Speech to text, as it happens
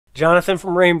Jonathan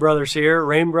from Rain Brothers here,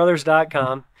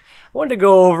 rainbrothers.com. I wanted to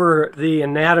go over the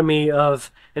anatomy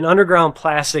of an underground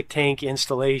plastic tank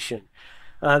installation.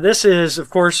 This is,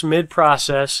 of course,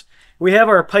 mid-process. We have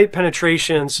our pipe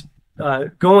penetrations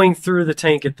going through the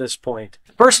tank at this point.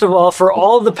 First of all, for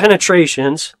all the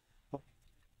penetrations,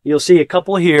 you'll see a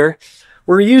couple here,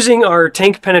 we're using our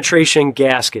tank penetration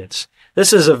gaskets.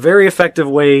 This is a very effective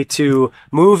way to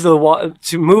move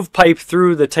pipe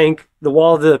through the tank, the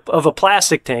wall of a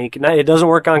plastic tank. Now, it doesn't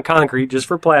work on concrete, just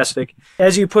for plastic.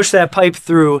 As you push that pipe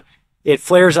through, it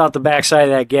flares out the backside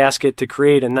of that gasket to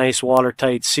create a nice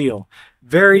watertight seal.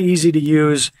 Very easy to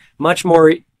use, much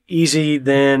more easy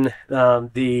than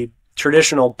the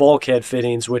traditional bulkhead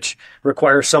fittings, which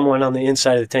require someone on the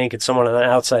inside of the tank and someone on the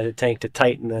outside of the tank to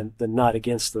tighten the nut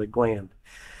against the gland.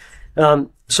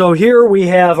 So here we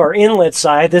have our inlet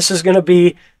side. This is going to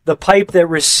be the pipe that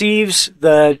receives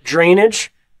the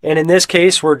drainage, and in this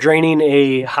case we're draining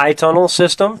a high tunnel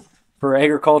system for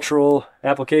agricultural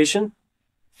application.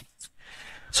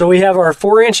 So we have our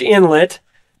 4-inch inlet,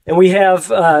 and we have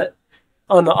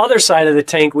on the other side of the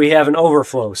tank we have an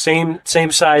overflow, same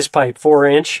size pipe,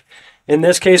 4-inch. In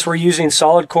this case we're using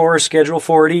solid core Schedule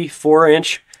 40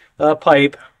 4-inch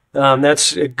pipe.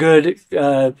 That's a good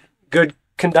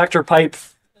conductor pipe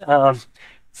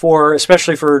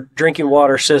especially for drinking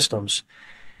water systems.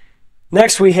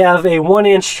 Next we have a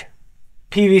 1-inch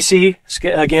PVC,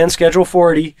 again Schedule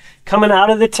 40, coming out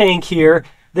of the tank here.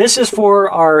 This is for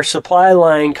our supply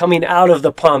line coming out of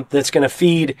the pump that's going to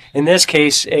feed, in this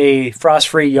case, a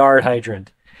frost-free yard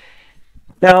hydrant.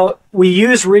 Now, we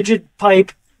use rigid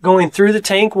pipe going through the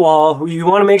tank wall. You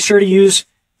want to make sure to use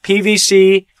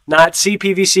PVC, not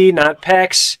CPVC, not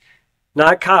PEX,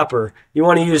 not copper. You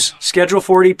want to use Schedule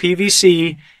 40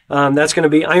 PVC. That's going to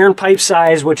be iron pipe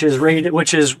size, which is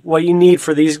what you need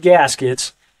for these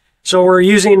gaskets. So we're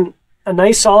using a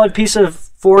nice solid piece of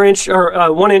 4-inch or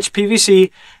 1-inch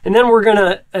PVC, and then we're going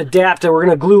to adapt it. We're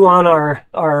going to glue on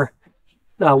our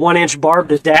 1-inch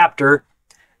barbed adapter.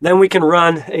 Then we can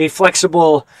run a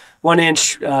flexible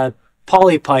 1-inch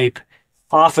poly pipe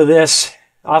off of this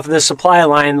supply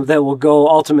line that will go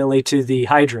ultimately to the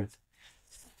hydrant.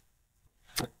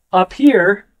 Up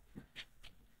here,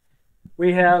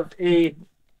 we have a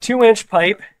 2-inch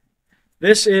pipe.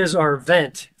 This is our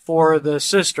vent for the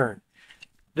cistern.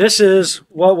 This is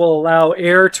what will allow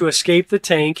air to escape the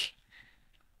tank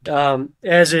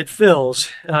as it fills.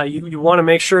 You want to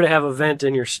make sure to have a vent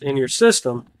in your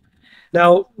system.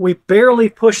 Now, we barely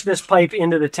push this pipe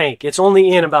into the tank. It's only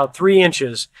in about 3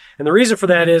 inches. And the reason for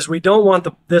that is we don't want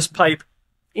this pipe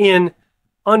in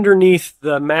underneath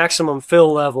the maximum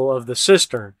fill level of the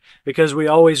cistern, because we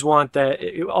always want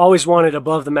it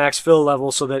above the max fill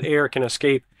level so that air can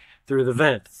escape through the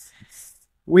vent.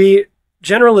 We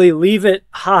generally leave it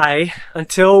high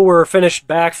until we're finished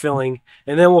backfilling,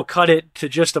 and then we'll cut it to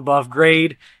just above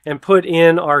grade and put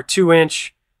in our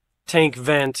 2-inch tank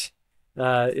vent.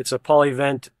 It's a poly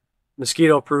vent,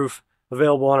 mosquito proof,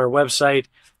 available on our website,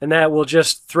 and that will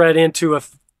just thread into a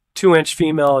 2-inch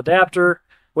female adapter,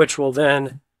 which will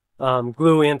then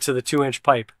glue into the 2-inch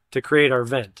pipe to create our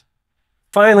vent.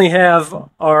 Finally have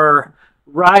our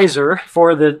riser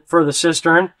for the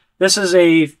cistern. This is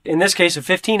in this case, a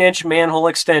 15-inch manhole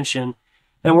extension,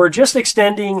 and we're just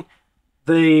extending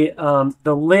the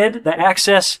lid, the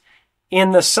access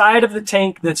in the side of the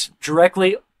tank that's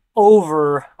directly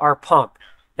over our pump.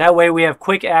 That way we have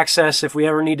quick access if we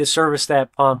ever need to service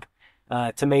that pump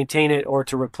to maintain it or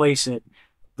to replace it.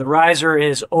 The riser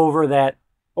is over that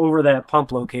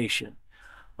pump location.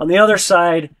 On the other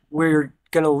side, we're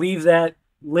going to leave that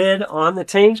lid on the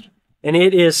tank, and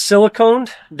it is siliconed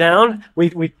down.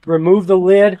 We remove the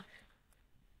lid,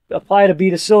 apply a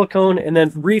bead of silicone, and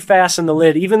then refasten the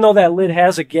lid. Even though that lid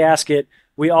has a gasket,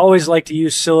 we always like to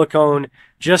use silicone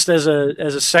just as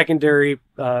a secondary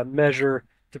measure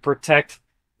to protect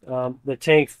the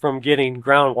tank from getting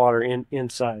groundwater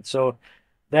inside. So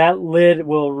that lid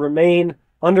will remain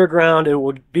underground. It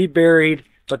will be buried,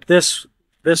 but this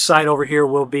side over here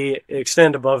will be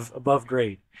extend above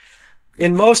grade.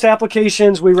 In most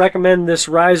applications, we recommend this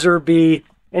riser be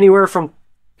anywhere from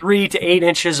 3 to 8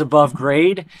 inches above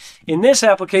grade. In this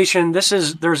application,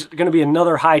 there's going to be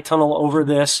another high tunnel over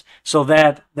this, so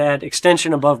that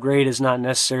extension above grade is not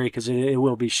necessary because it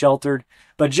will be sheltered.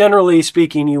 But generally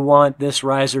speaking, you want this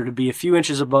riser to be a few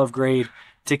inches above grade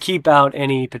to keep out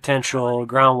any potential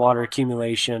groundwater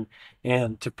accumulation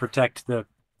and to protect the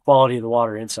quality of the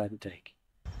water inside the tank.